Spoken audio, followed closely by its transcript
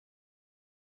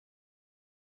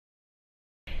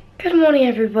Good morning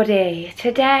everybody.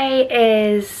 Today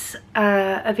is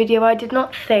a video I did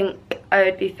not think I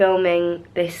would be filming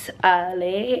this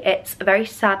early. It's a very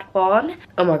sad one.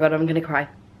 Oh my god, I'm gonna cry.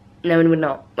 No, we're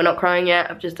not. We're not crying yet.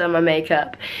 I've just done my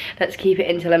makeup. Let's keep it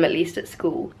until I'm at least at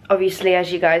school. Obviously,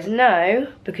 as you guys know,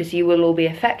 because you will all be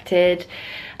affected,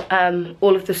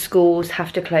 all of the schools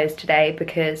have to close today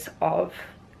because of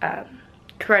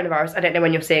coronavirus. I don't know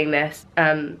when you're seeing this,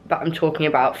 but I'm talking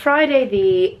about Friday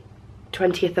the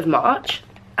 20th of March.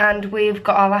 And we've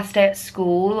got our last day at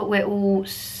school. We're all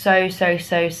so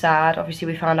sad. Obviously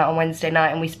we found out on Wednesday night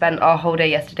and we spent our whole day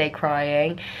yesterday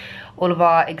crying. All of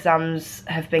our exams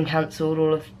have been cancelled,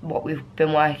 all of what we've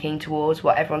been working towards,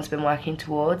 what everyone's been working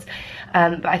towards.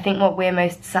 But I think what we're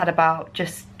most sad about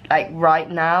just like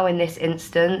right now in this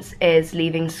instance is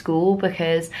leaving school,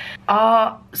 because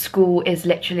our school is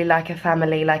literally like a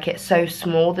family. Like, it's so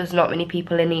small, there's not many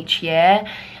people in each year.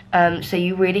 So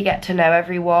you really get to know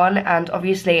everyone, and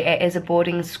obviously it is a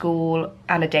boarding school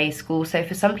and a day school, so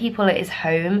for some people it is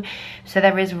home. So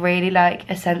there is really like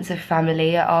a sense of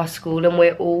family at our school, and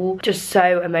we're all just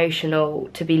so emotional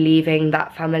to be leaving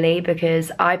that family, because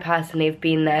I personally have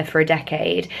been there for a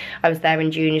decade. I was there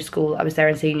in junior school, I was there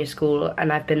in senior school,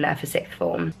 and I've been there for sixth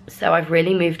form. So I've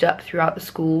really moved up throughout the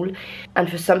school, and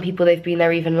for some people they've been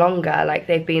there even longer. Like,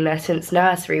 they've been there since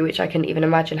nursery, which I couldn't even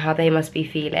imagine how they must be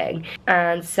feeling.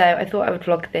 And so I thought I would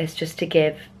vlog this just to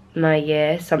give my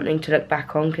year something to look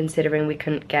back on, considering we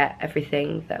couldn't get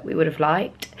everything that we would have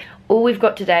liked. All we've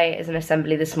got today is an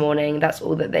assembly this morning. That's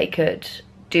all that they could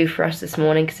do for us this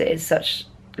morning, because it is such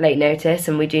late notice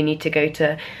and we do need to go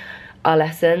to our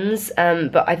lessons.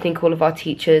 But I think all of our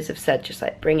teachers have said just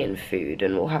like bring in food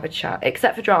and we'll have a chat,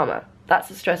 except for drama. That's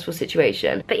a stressful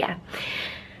situation. But yeah,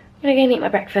 I'm gonna go and eat my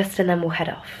breakfast and then we'll head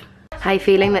off. How are you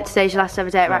feeling that today's your last ever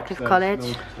day at Radcliffe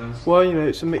College? Well, you know,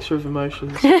 it's a mixture of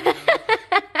emotions.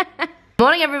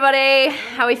 Morning everybody,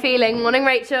 how are we feeling? Morning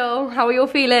Rachel, how are you all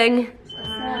feeling?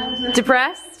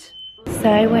 Depressed?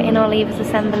 So we're in our leavers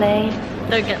assembly.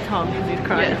 Don't get Tom because he's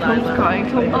crying. Yeah, Tom's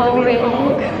crying. Oh really?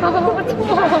 Oh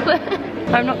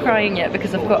Tom. I'm not crying yet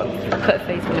because I've got to put a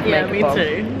face full of makeup me on.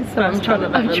 too. So I'm trying to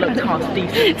look half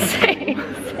decent.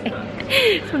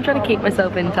 So I'm trying to keep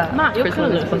myself intact Matt, for your as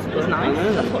long as colour possible. is nice.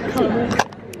 That's what colour.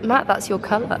 Matt, that's your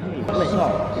colour.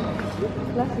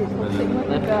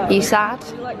 You sad?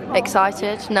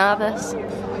 Excited? Nervous? The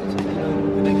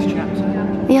next chapter.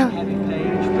 Yeah.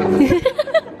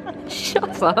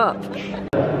 Shut up. In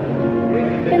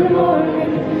the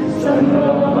morning, some more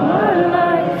of my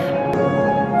life.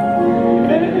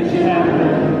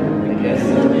 I guess I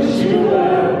wish you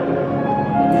were.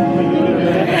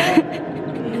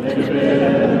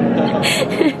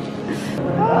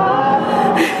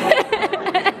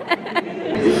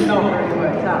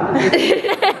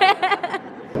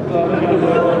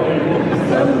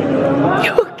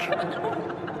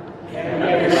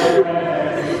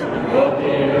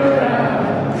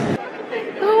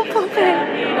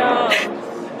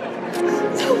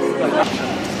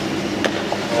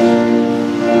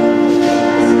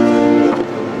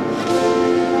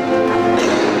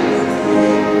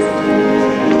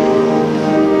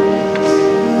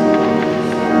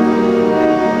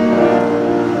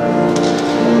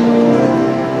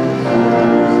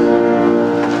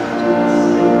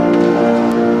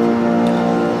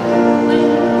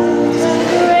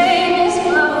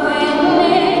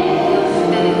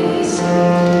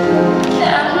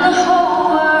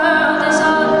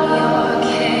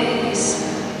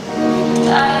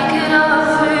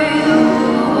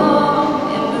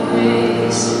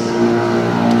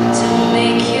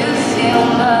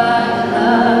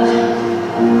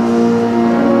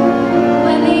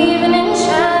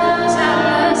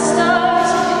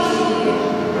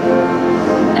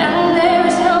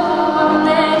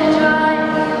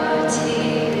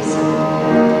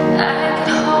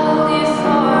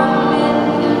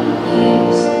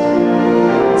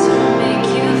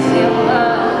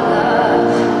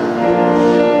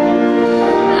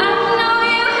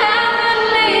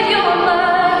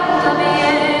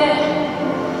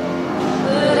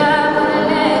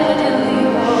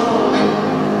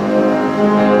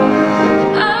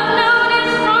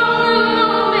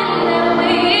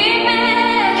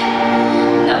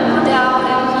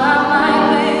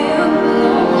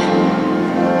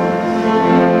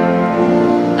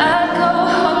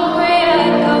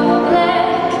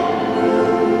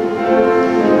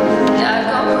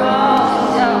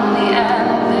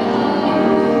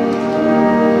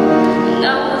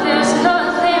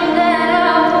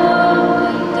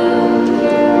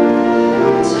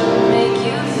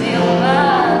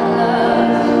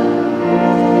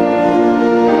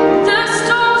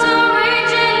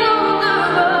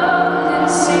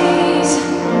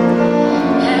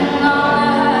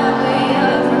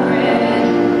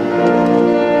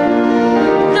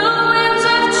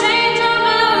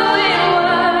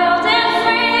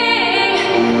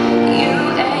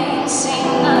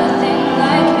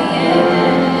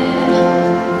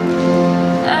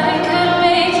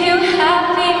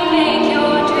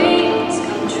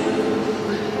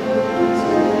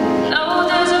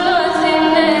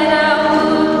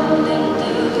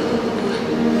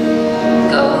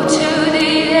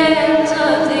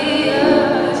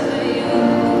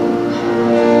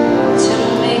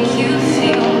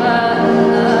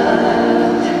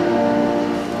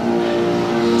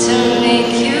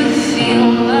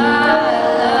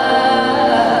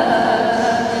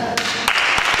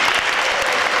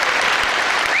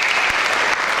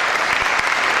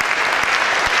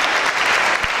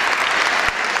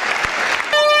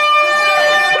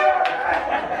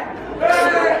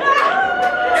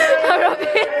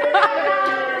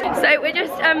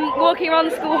 walking around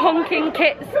the school honking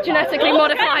Kit's genetically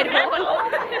modified horn.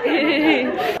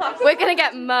 We're gonna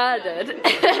get murdered.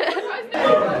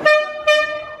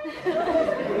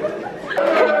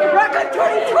 Record 2020!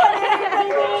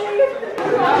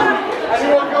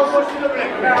 Anyone go watch the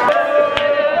Olympics?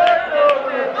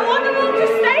 I want them all to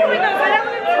stay with us. I don't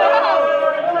want them to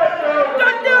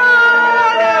go.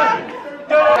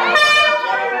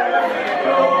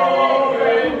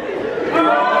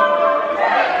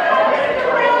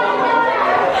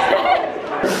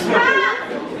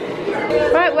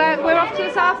 Right, we're off to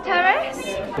the South Terrace.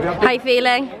 How you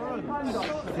feeling?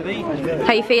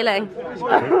 How you feeling?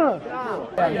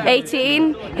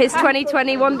 18, his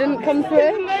 2021 didn't come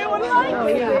through.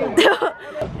 Yeah,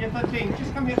 13,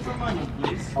 just come here for a moment,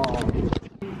 please.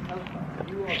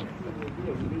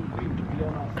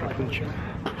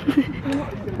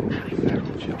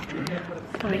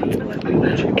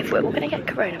 If we're all gonna get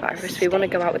coronavirus, we want to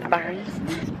go out with bangs.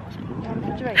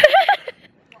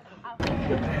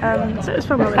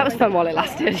 That was fun while it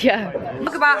lasted, yeah.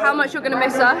 Talk about how much you're gonna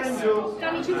miss us.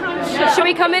 Should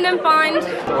we come in and find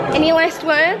any last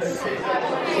words?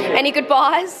 Any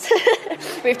goodbyes?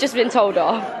 We've just been told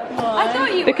off. I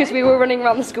thought you because we were running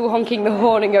around the school honking the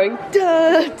horn and going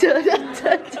duh, duh, duh,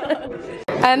 duh,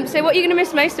 duh. So what are you gonna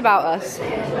miss most about us? I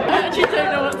actually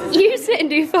don't know what to say. You sit and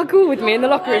do fuck all with me in the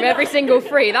locker room every single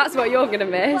free. That's what you're gonna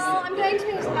miss. Well, I'm going to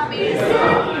miss Abby's.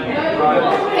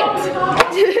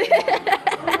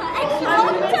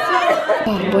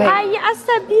 Oh, wait. You are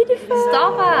so beautiful.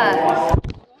 Stop it.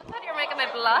 You're making me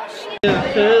blush.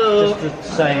 Just to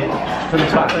say it for the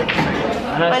traffic.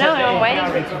 I know, I'm waiting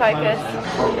for it to focus.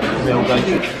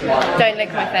 Don't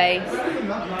lick my face.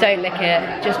 Don't lick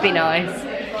it. Just be nice.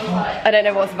 I don't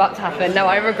know what's about to happen. No,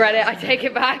 I regret it. I take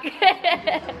it back.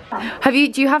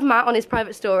 Do you have Matt on his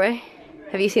private story?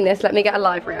 Have you seen this? Let me get a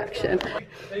live reaction.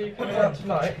 So you coming out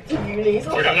tonight? For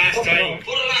the last time.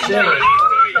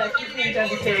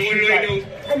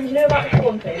 And you know about the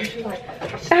corn thing? She's like,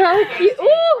 How cute.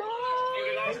 Ooh.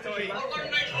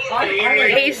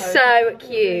 Ooh! He's so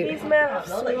cute. these mouse.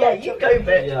 Like, yeah, you go,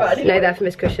 bitch. But No, they're for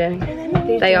Miss Cushing.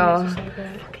 They are.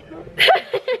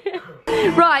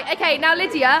 Right, okay, now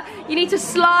Lydia, you need to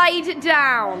slide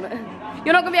down.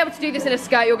 You're not going to be able to do this in a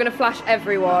skirt, you're going to flash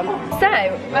everyone. So,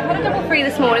 I've had a double free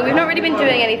this morning, we've not really been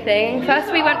doing anything.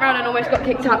 First we went round and almost got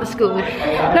kicked out of school.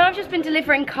 Now I've just been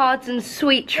delivering cards and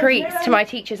sweet treats to my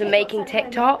teachers and making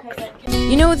TikToks.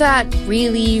 You know that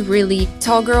really, really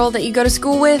tall girl that you go to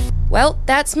school with? Well,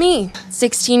 that's me.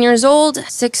 16 years old,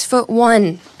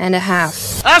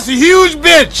 6'1.5". That's a huge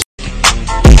bitch!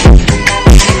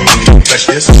 Touch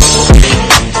this.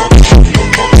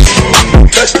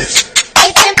 Touch this. Touch this.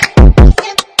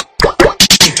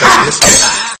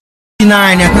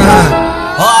 9,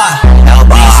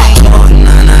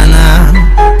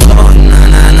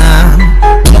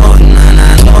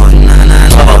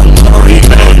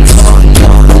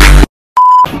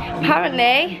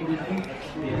 Apparently,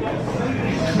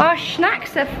 our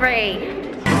snacks are free.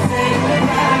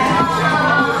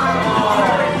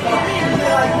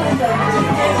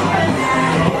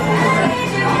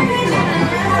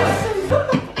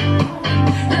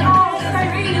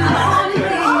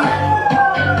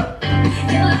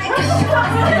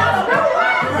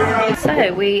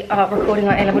 So we are recording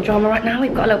our A-level drama right now.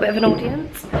 We've got a little bit of an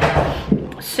audience.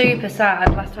 Super sad.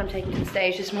 Last time taken to the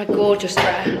stage. This is my gorgeous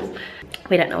dress.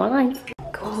 We don't know our lines.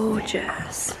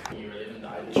 Gorgeous.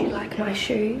 Do you like my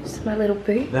shoes? My little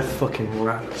boots? They're fucking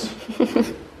rats.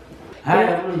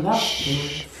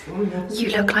 Shh. You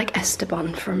look like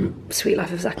Esteban from Sweet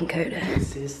Life of Zack and Cody.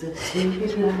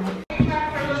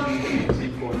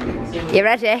 You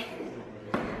ready?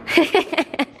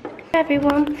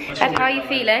 Everyone, and how are you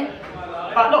feeling?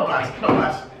 Not bad, not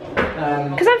bad.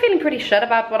 Because I'm feeling pretty shut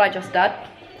about what I just did.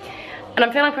 And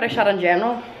I'm feeling pretty shut in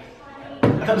general. I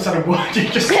don't understand a word you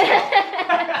just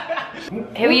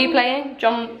Who are you playing?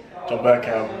 John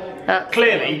Burkow.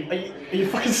 Clearly, are you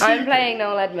fucking stupid? I'm playing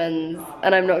Noel Edmonds,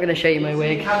 and I'm not going to show you my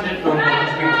wig.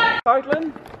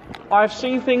 Caitlin, I've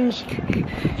seen things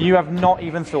you have not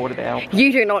even thought about.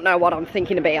 You do not know what I'm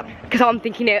thinking about, because I'm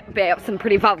thinking about some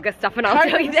pretty vulgar stuff, and I'll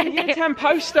tell you that Year now. 10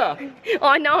 poster.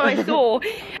 I know, I saw.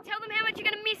 Tell them how much you're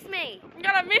going to miss me. I'm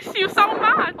gonna miss you so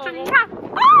much.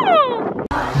 Oh.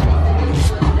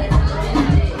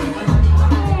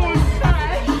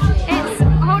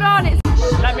 Hold on, it's...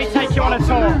 Let me take you on a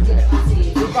tour.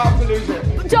 You're about to lose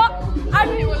it. Stop! I'm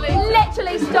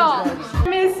literally stop!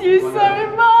 Miss you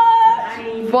so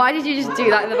much. Why did you just do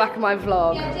that in the back of my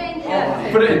vlog?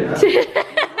 Put it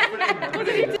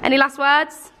in. Any last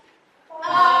words?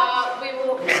 We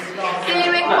will see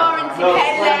you in quarantine.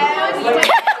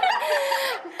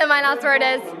 And my last word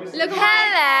is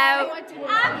hello.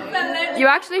 Absolutely. You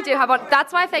actually do have one.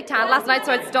 That's why I faked tan last night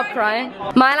so I'd stop crying.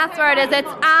 My last word is it's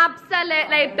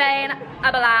absolutely been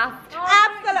a blast.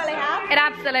 Absolutely has. It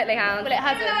absolutely has. Well, it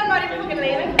hasn't. I'm not even fucking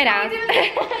leaving. It has.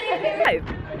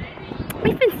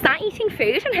 We've been sat eating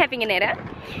food and having a natter.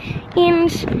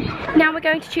 And now we're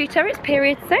going to tutor. It's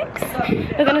period 6.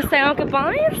 We're going to say our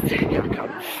goodbyes.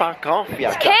 Fuck off,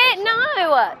 yeah. Can't,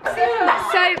 no.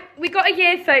 So we got a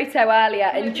year photo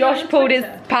earlier and Josh pulled his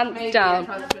pants down.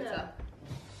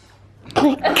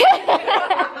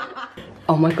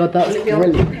 Oh my god, that was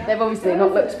brilliant. They've obviously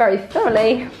not looked very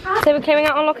thoroughly. So we're clearing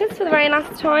out our lockers for the very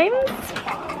last time.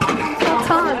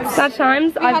 Sad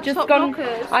times. I've just gone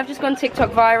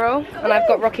TikTok viral and I've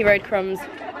got Rocky Road crumbs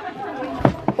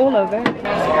all over.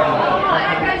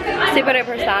 Super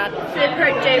duper sad.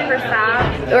 Super duper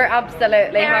sad. We're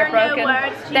absolutely heartbroken. No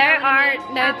words to There are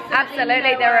no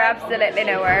absolutely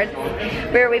no words.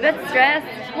 We're a wee bit stressed.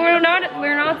 We're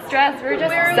not stressed, we're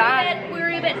just sad.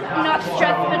 We're a bit not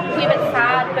stressed, but a wee bit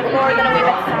sad, but more than a wee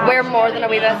bit sad. We're more than a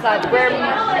wee bit sad. We're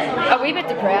a wee bit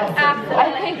depressed. Absolutely.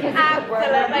 I think this is the word.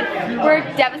 Absolutely. We're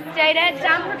devastated.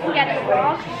 Damper can get it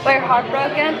wrong. We're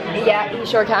heartbroken. Yeah, he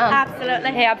sure can.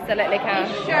 Absolutely. He absolutely can.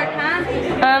 Sure can.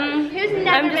 Who's never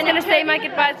I'm just gonna say my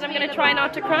goodbyes and I'm gonna try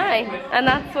not to cry. And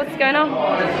that's what's going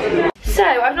on. So,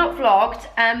 I've not vlogged.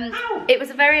 It was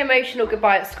a very emotional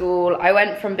goodbye at school. I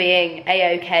went from being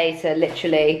A-OK to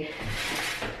literally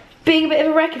being a bit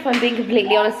of a wreck, if I'm being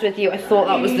completely honest with you. I thought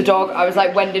that was the dog. I was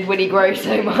like, when did Winnie grow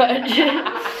so much?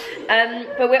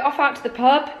 But we're off out to the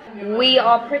pub. We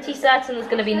are pretty certain there's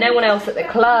gonna be no one else at the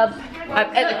club.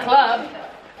 At the pub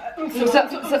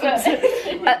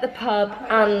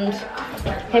and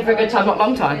here for a good time, not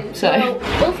long time. So,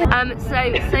 so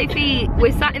Sophie,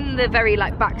 we're sat in the very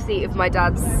like back seat of my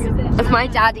daddy's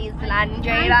Land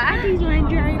Rover.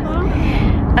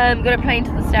 Got a plane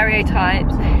to the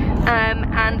stereotypes.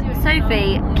 And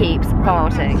Sophie keeps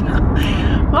farting.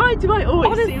 Why do I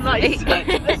always seem like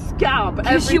a scab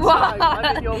every time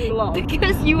I'm in your vlog?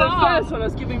 Because you are. The first one I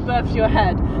was giving birth to your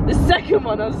head. The second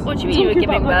one I was What do you mean you were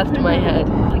giving birth to my head?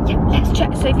 Yeah, let's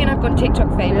check. Sophie and I've gone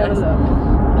TikTok famous.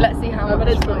 Let's see how much.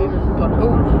 It's not even gone.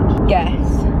 Ooh,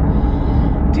 guess.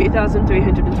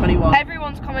 2,321.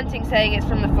 Everyone's commenting saying it's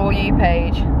from the For You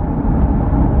page.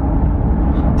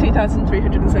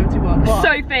 2,371. What?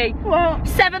 Sophie, What?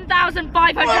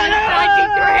 7,593.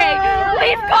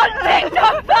 We've gone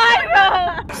TikTok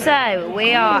viral. So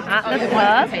we are at the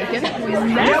pub.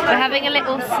 We're having a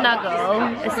little snuggle,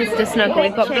 a sister snuggle.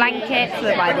 We've got blankets,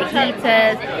 we're by the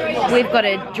heaters. We've got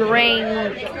a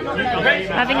drink.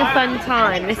 Having a fun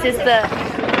time. This is the.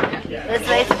 There's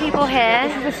loads of people here.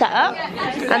 This is the setup,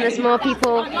 and there's more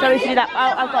people. So we should do that.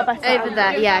 I've got a better Over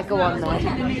there. Yeah, go on then.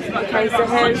 Okay, so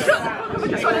here's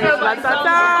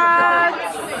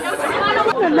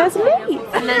and there's me.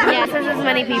 And then, yeah, so there's as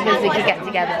many people as we could get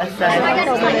together, so.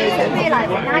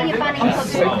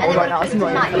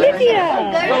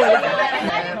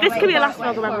 This could be the last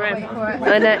vlog I'm ever in.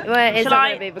 I know, well, it is not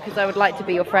going to be because I would like to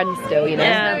be your friend still, you know.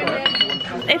 Yeah.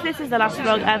 If this is the last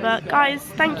vlog ever, guys,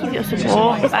 thank you for your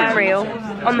support. It's been real.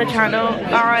 On the channel.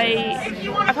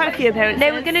 I've had a few appearances.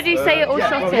 No, we're going to do Say It or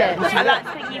Shot It. I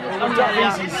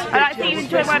like to think you've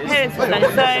enjoyed my appearances though,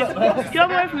 so if you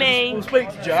want more of me,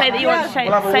 say that you want to say it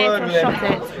or shot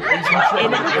it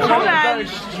in the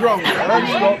comments.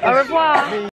 Au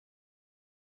revoir.